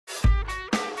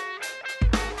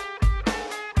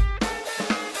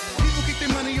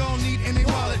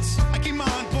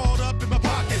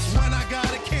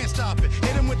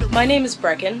My name is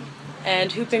Brecken,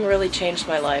 and hooping really changed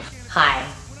my life. Hi,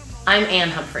 I'm Ann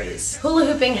Humphreys. Hula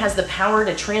hooping has the power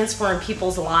to transform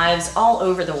people's lives all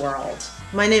over the world.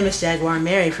 My name is Jaguar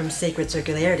Mary from Sacred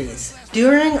Circularities.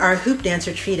 During our hoop dance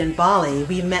retreat in Bali,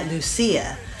 we met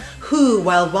Lucia, who,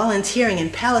 while volunteering in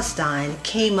Palestine,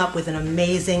 came up with an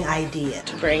amazing idea.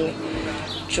 To bring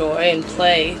joy and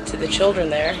play to the children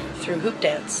there through hoop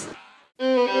dance.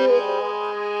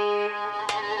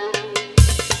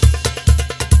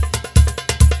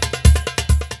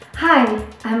 Hi,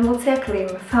 I'm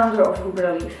Lat3no, founder of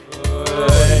HoopRelief.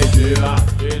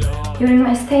 During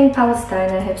my stay in Palestine,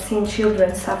 I have seen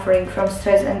children suffering from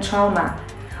stress and trauma.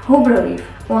 HoopRelief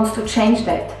wants to change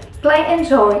that. Play and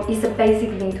joy is a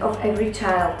basic need of every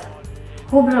child.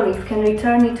 HoopRelief can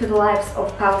return it to the lives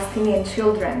of Palestinian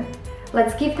children.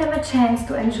 Let's give them a chance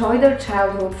to enjoy their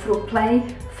childhood through play,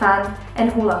 fun, and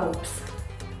hula hoops.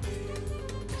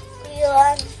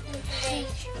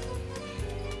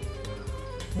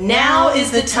 Now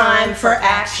is the time for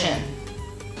action.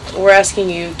 We're asking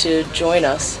you to join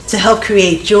us to help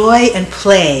create joy and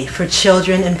play for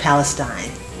children in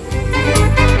Palestine.